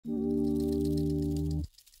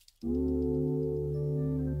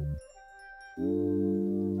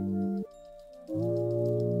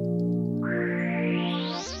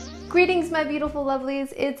Greetings, my beautiful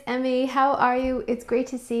lovelies. It's Emmy. How are you? It's great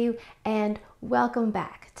to see you and welcome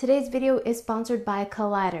back. Today's video is sponsored by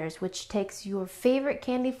Colliders, which takes your favorite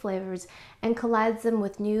candy flavors and collides them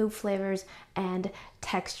with new flavors and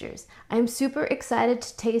textures. I'm super excited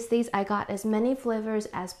to taste these. I got as many flavors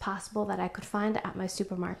as possible that I could find at my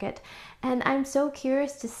supermarket, and I'm so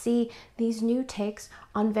curious to see these new takes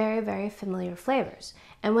on very familiar flavors.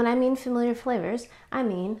 And when I mean familiar flavors, I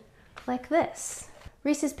mean like this.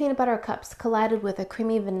 Reese's Peanut Butter Cups collided with a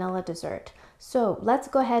creamy vanilla dessert. So let's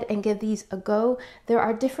go ahead and give these a go. There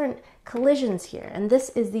are different collisions here, and this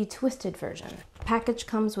is the twisted version. The package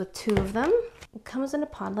comes with 2 of them. It comes in a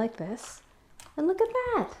pod like this, and look at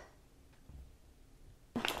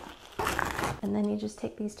that. And then you just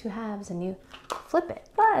take these 2 halves and you flip it.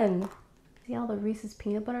 Fun! See all the Reese's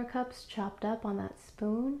Peanut Butter Cups chopped up on that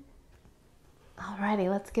spoon? Alrighty,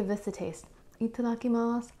 let's give this a taste.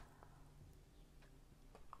 Itadakimasu.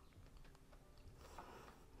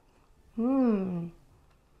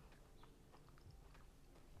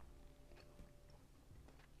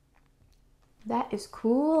 That is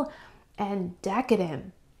cool and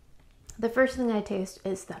decadent. The first thing I taste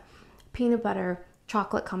is the peanut butter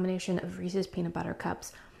chocolate combination of Reese's Peanut Butter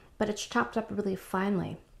Cups, but it's chopped up really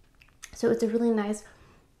finely. So it's a really nice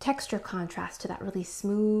texture contrast to that really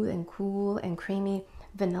smooth and cool and creamy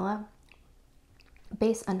vanilla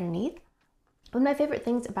base underneath. One of my favorite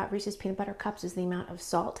things about Reese's Peanut Butter Cups is the amount of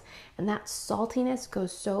salt, and that saltiness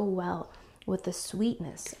goes so well with the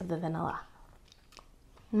sweetness of the vanilla.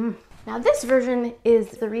 Now this version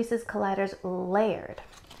is the Reese's Colliders layered.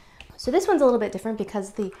 So this one's a little bit different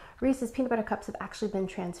because the Reese's Peanut Butter Cups have actually been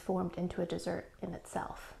transformed into a dessert in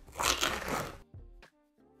itself.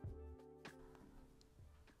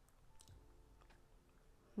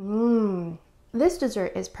 This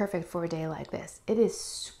dessert is perfect for a day like this. It is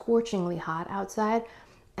scorchingly hot outside,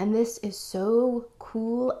 and this is so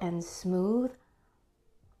cool and smooth.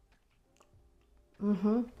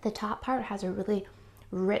 The top part has a really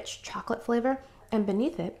rich chocolate flavor, and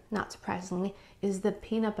beneath it, not surprisingly, is the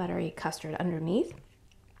peanut buttery custard underneath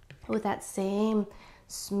with that same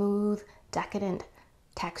smooth, decadent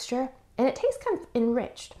texture. And it tastes kind of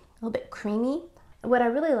enriched, a little bit creamy. What I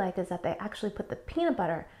really like is that they actually put the peanut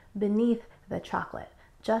butter beneath the chocolate,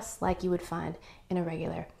 just like you would find in a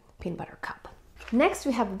regular peanut butter cup. Next,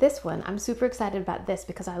 we have this one. I'm super excited about this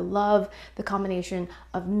because I love the combination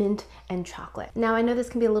of mint and chocolate. Now, I know this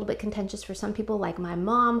can be a little bit contentious for some people, like my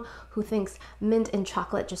mom, who thinks mint and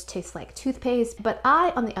chocolate just tastes like toothpaste. But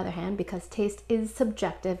I, on the other hand, because taste is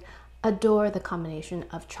subjective, adore the combination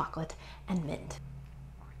of chocolate and mint.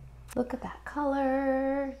 Look at that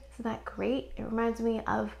color. Isn't that great? It reminds me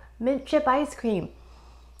of mint chip ice cream.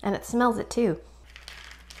 And it smells it too.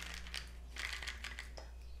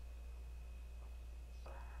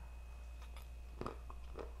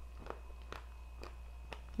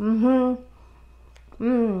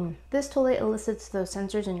 This totally elicits those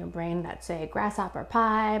sensors in your brain that say grasshopper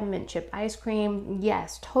pie, mint chip ice cream.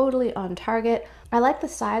 Yes, totally on target. I like the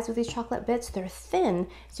size of these chocolate bits. They're thin,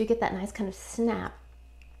 so you get that nice kind of snap.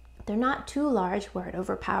 They're not too large where it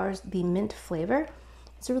overpowers the mint flavor.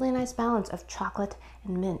 It's a really nice balance of chocolate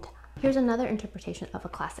and mint. Here's another interpretation of a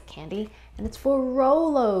classic candy, and it's for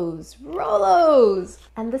Rolos. Rolos!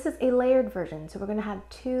 And this is a layered version, so we're gonna have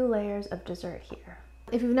 2 layers of dessert here.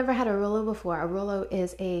 If you've never had a Rolo before, a Rolo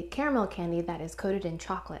is a caramel candy that is coated in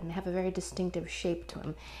chocolate, and they have a very distinctive shape to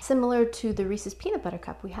them. Similar to the Reese's Peanut Butter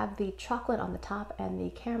Cup, we have the chocolate on the top and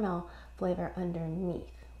the caramel flavor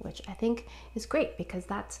underneath, which I think is great because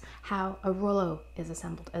that's how a Rolo is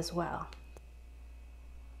assembled as well.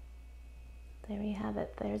 There you have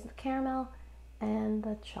it. There's the caramel and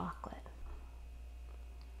the chocolate.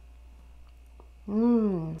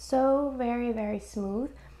 So very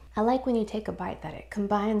smooth. I like when you take a bite that it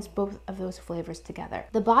combines both of those flavors together.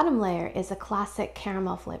 The bottom layer is a classic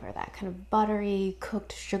caramel flavor, that kind of buttery,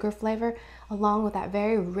 cooked sugar flavor, along with that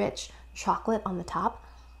very rich chocolate on the top.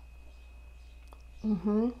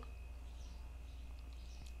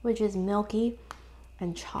 Which is milky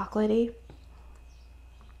and chocolatey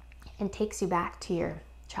and takes you back to your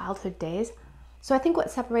childhood days. So I think what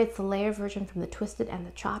separates the layer version from the twisted and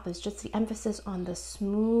the chop is just the emphasis on the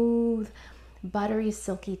smooth, buttery,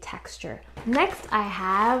 silky texture. Next, I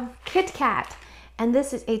have Kit Kat, and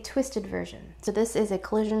this is a twisted version. So this is a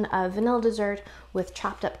collision of vanilla dessert with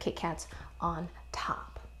chopped up Kit Kats on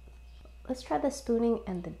top. Let's try the spooning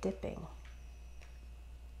and the dipping.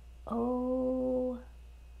 Oh,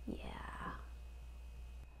 yeah.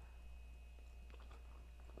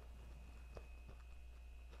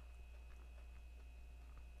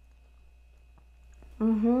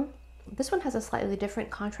 This one has a slightly different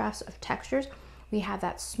contrast of textures. We have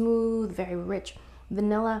that smooth, very rich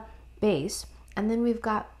vanilla base, and then we've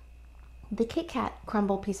got the Kit Kat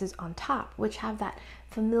crumble pieces on top, which have that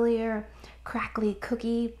familiar crackly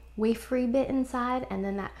cookie wafery bit inside, and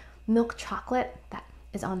then that milk chocolate that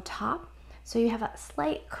is on top. So you have a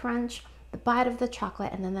slight crunch, the bite of the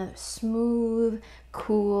chocolate, and then the smooth,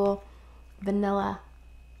 cool vanilla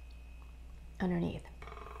underneath.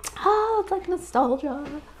 Oh, it's like nostalgia.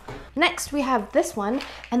 Next, we have this one,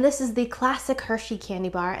 and this is the classic Hershey candy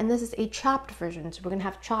bar, and this is a chopped version. So we're gonna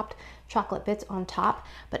have chopped chocolate bits on top,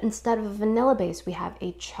 but instead of a vanilla base, we have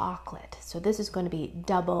a chocolate. So this is going to be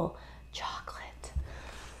double chocolate.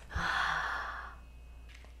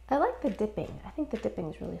 I like the dipping. I think the dipping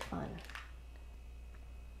is really fun.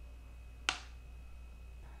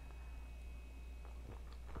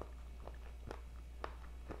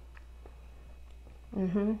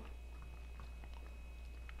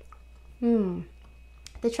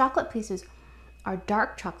 The chocolate pieces are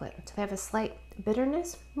dark chocolate, so they have a slight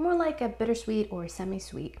bitterness, more like a bittersweet or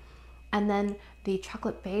semi-sweet. And then the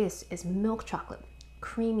chocolate base is milk chocolate,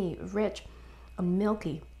 creamy, rich,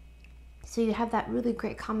 milky. So you have that really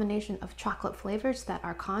great combination of chocolate flavors that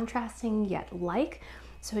are contrasting yet like.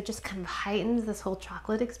 So it just kind of heightens this whole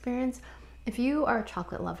chocolate experience. If you are a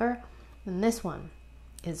chocolate lover, then this one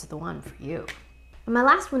is the one for you. And my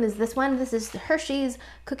last one is this one. This is Hershey's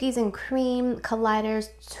Cookies and Cream Colliders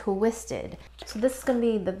Twisted. So this is going to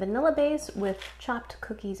be the vanilla base with chopped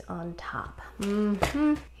cookies on top.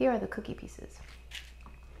 Here are the cookie pieces.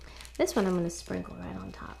 This one I'm going to sprinkle right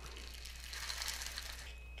on top.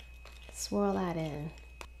 Swirl that in.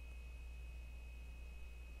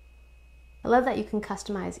 I love that you can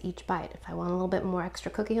customize each bite. If I want a little bit more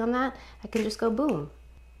extra cookie on that, I can just go boom.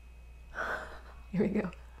 Here we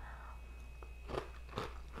go.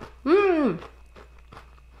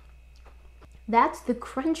 That's the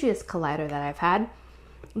crunchiest collider that I've had.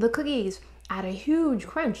 The cookies add a huge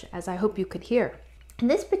crunch, as I hope you could hear. And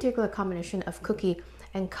this particular combination of cookie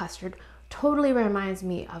and custard totally reminds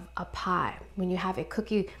me of a pie. When you have a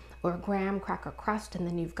cookie or a graham cracker crust, and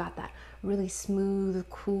then you've got that really smooth,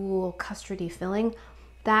 cool, custardy filling.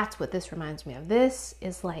 That's what this reminds me of. This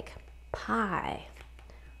is like pie.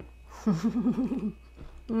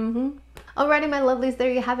 Alrighty, my lovelies, there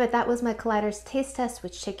you have it. That was my Colliders taste test,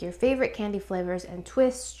 which take your favorite candy flavors and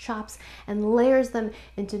twists, chops, and layers them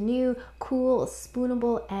into new, cool,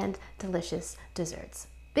 spoonable, and delicious desserts.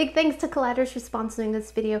 Big thanks to Colliders for sponsoring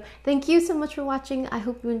this video. Thank you so much for watching. I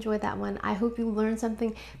hope you enjoyed that one. I hope you learned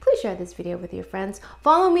something. Please share this video with your friends.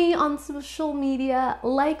 Follow me on social media,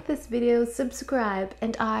 like this video, subscribe,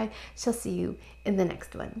 and I shall see you in the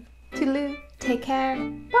next one. Toodaloo, take care,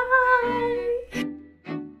 bye!